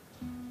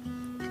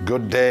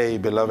Good day,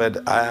 beloved.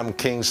 I am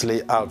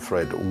Kingsley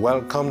Alfred.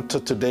 Welcome to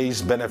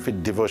today's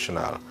Benefit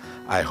Devotional.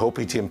 I hope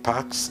it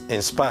impacts,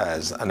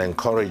 inspires, and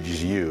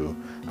encourages you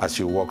as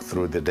you walk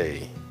through the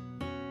day.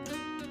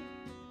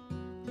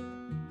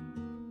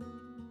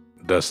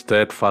 The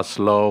steadfast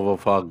love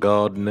of our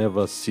God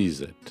never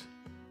ceases.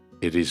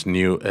 It is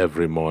new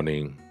every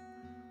morning.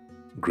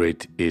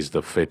 Great is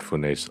the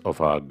faithfulness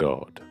of our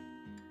God.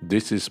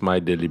 This is my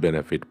Daily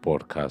Benefit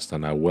podcast,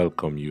 and I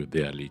welcome you,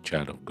 dearly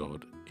child of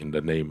God, in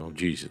the name of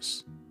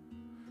Jesus.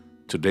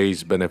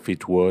 Today's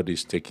benefit word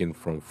is taken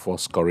from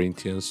 1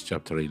 Corinthians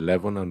chapter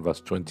 11 and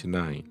verse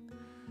 29.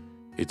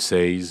 It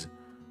says,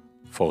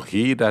 "For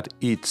he that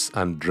eats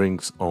and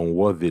drinks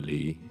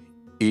unworthily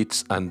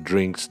eats and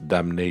drinks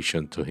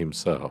damnation to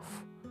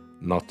himself,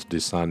 not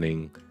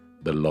discerning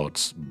the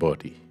Lord's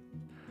body."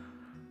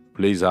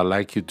 Please, I'd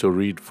like you to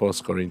read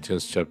 1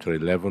 Corinthians chapter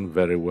 11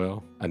 very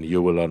well, and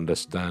you will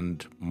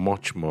understand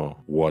much more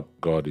what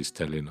God is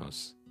telling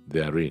us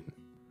therein.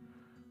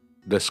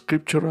 The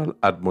scriptural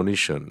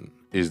admonition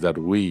is that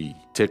we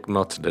take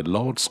not the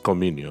Lord's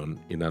communion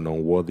in an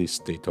unworthy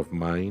state of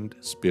mind,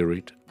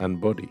 spirit,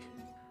 and body.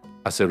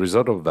 As a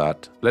result of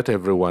that, let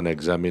everyone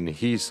examine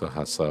his or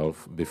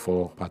herself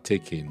before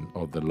partaking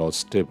of the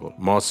Lord's table.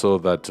 More so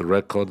that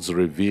records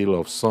reveal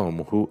of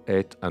some who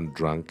ate and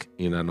drank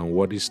in an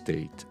unworthy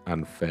state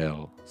and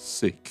fell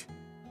sick.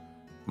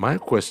 My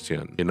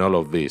question in all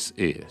of this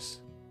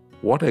is,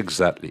 what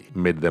exactly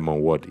made them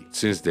unworthy,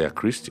 since they are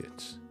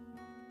Christians?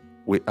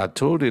 We are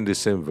told in the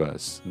same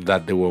verse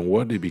that they were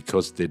unworthy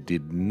because they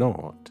did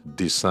not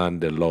discern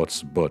the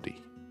Lord's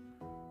body.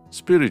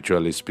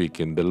 Spiritually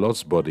speaking, the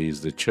Lord's body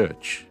is the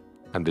church,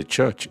 and the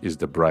church is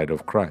the bride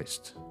of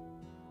Christ.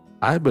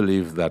 I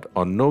believe that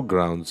on no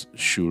grounds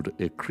should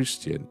a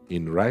Christian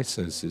in right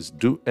senses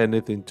do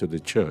anything to the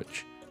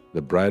church,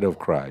 the bride of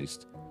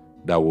Christ,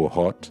 that will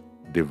hurt,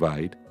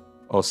 divide,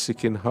 or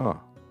sicken her.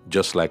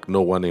 Just like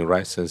no one in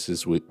right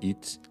senses will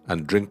eat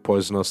and drink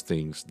poisonous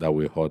things that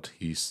will hurt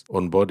his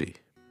own body.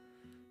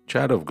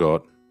 Child of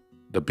God,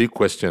 the big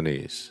question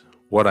is,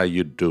 what are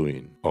you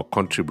doing or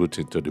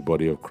contributing to the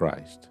body of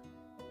Christ?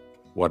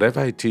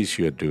 Whatever it is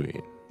you are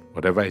doing,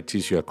 whatever it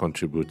is you are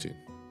contributing,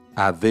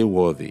 are they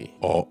worthy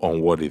or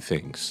unworthy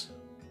things?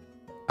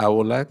 I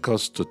would like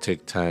us to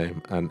take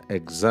time and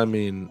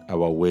examine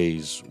our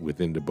ways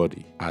within the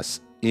body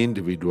as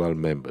individual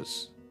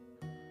members.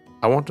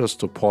 I want us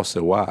to pause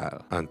a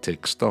while and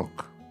take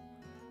stock.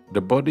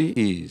 The body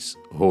is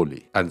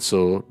holy, and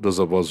so those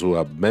of us who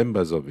are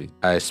members of it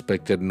are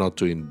expected not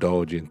to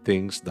indulge in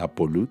things that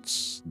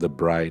pollutes the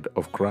bride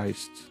of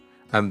Christ.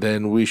 And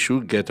then we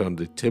should get on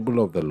the table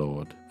of the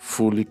Lord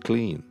fully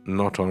clean,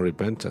 not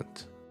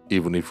unrepentant.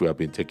 Even if we have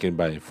been taken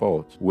by a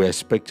fault, we're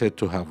expected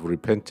to have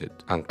repented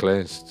and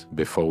cleansed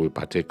before we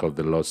partake of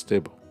the Lord's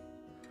table.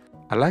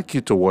 I'd like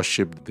you to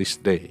worship this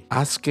day,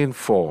 asking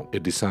for a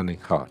discerning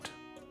heart,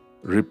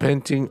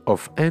 repenting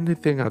of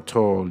anything at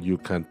all you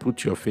can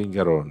put your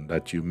finger on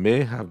that you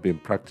may have been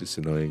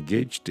practicing or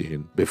engaged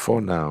in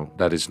before now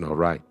that is not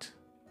right.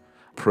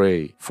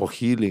 Pray for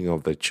healing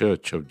of the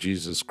Church of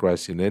Jesus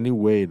Christ in any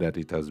way that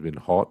it has been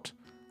hurt,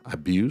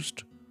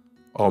 abused,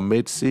 or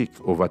made sick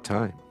over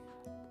time.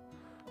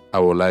 I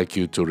would like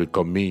you to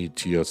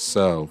recommit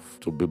yourself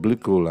to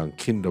biblical and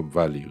kingdom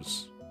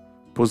values.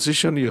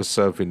 Position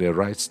yourself in a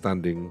right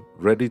standing,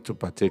 ready to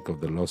partake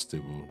of the Lord's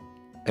table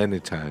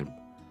anytime,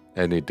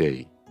 any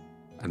day,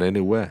 and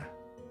anywhere.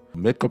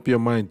 Make up your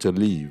mind to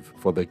live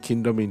for the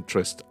kingdom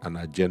interest and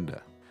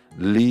agenda.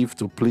 Live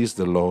to please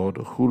the Lord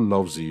who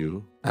loves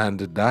you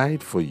and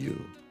died for you,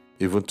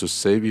 even to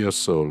save your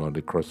soul on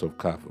the cross of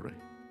Calvary.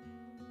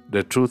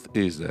 The truth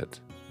is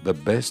that the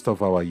best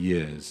of our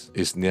years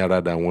is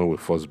nearer than when we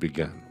first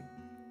began,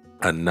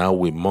 and now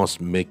we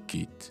must make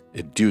it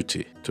a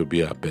duty to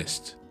be our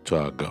best to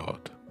our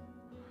God.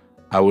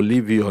 I will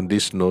leave you on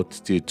this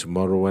note till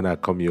tomorrow when I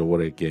come your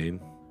way again,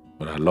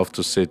 but I'd love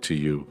to say to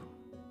you,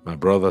 my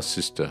brother,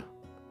 sister,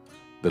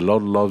 the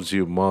Lord loves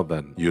you more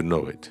than you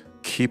know it.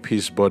 Keep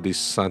his body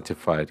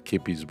sanctified,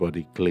 keep his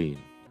body clean.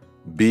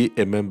 Be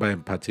a member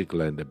in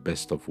particular in the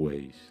best of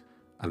ways,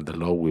 and the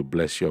Lord will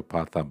bless your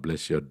path and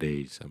bless your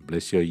days and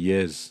bless your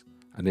years,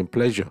 and in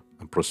pleasure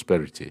and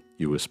prosperity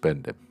you will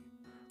spend them.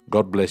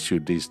 God bless you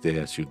this day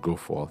as you go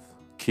forth,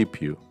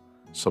 keep you,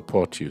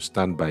 support you,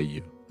 stand by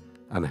you,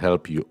 and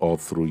help you all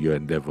through your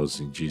endeavors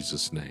in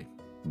Jesus' name.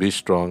 Be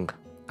strong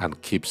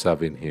and keep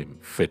serving him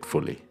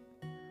faithfully.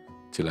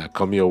 Till I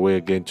come your way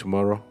again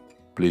tomorrow,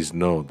 please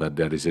know that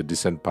there is a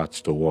decent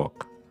path to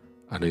walk,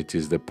 and it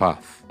is the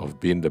path of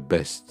being the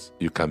best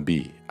you can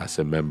be as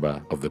a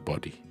member of the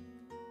body.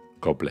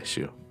 God bless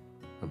you,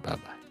 and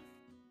bye-bye.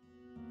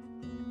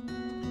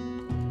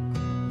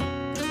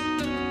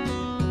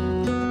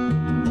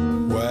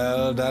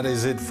 Well, that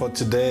is it for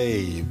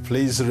today.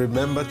 Please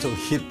remember to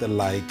hit the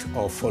like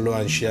or follow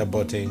and share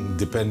button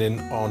depending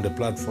on the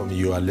platform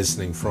you are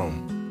listening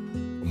from.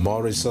 For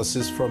more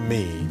resources from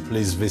me,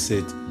 please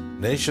visit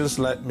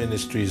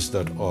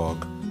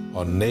nationslightministries.org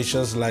or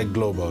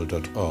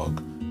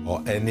nationslightglobal.org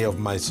or any of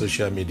my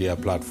social media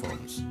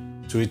platforms.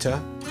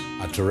 Twitter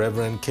at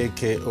Reverend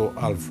KKO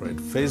Alfred,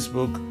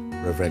 Facebook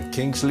Reverend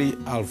Kingsley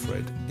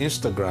Alfred,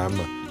 Instagram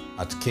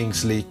at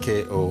Kingsley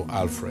KO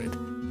Alfred.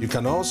 You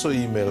can also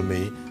email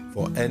me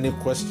for any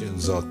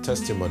questions or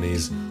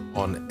testimonies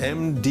on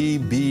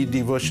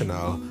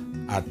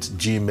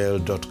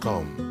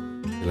mdbdevotional@gmail.com.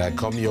 Will I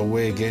come your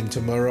way again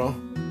tomorrow?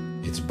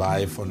 It's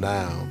bye for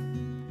now,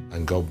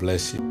 and God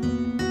bless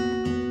you.